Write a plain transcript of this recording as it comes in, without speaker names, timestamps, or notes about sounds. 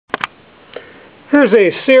Here's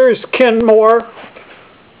a Sears KENMORE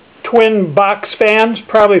twin box fans,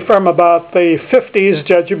 probably from about the 50s,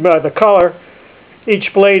 judging by the color.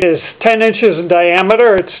 Each blade is 10 inches in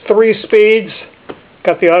diameter. It's 3 speeds.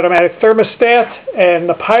 Got the automatic thermostat and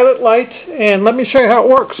the pilot light. And let me show you how it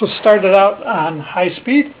works. We'll start it out on high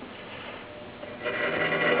speed.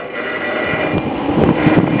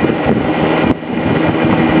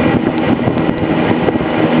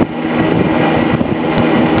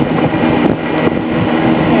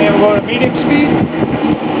 And we'll go to medium speed.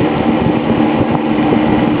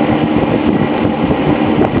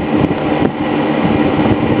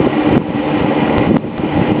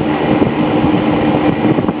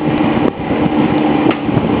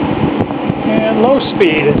 Low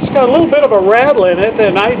speed. It's got a little bit of a rattle in it,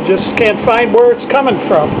 and I just can't find where it's coming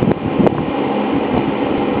from.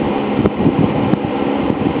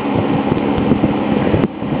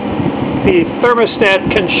 The thermostat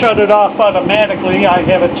can shut it off automatically. I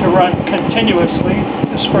have it to run continuously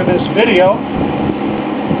just for this video.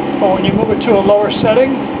 But when you move it to a lower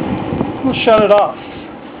setting, we'll shut it off.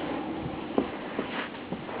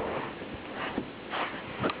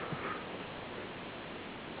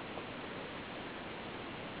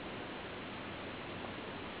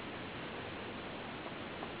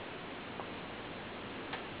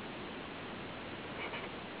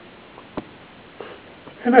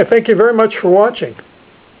 And I thank you very much for watching.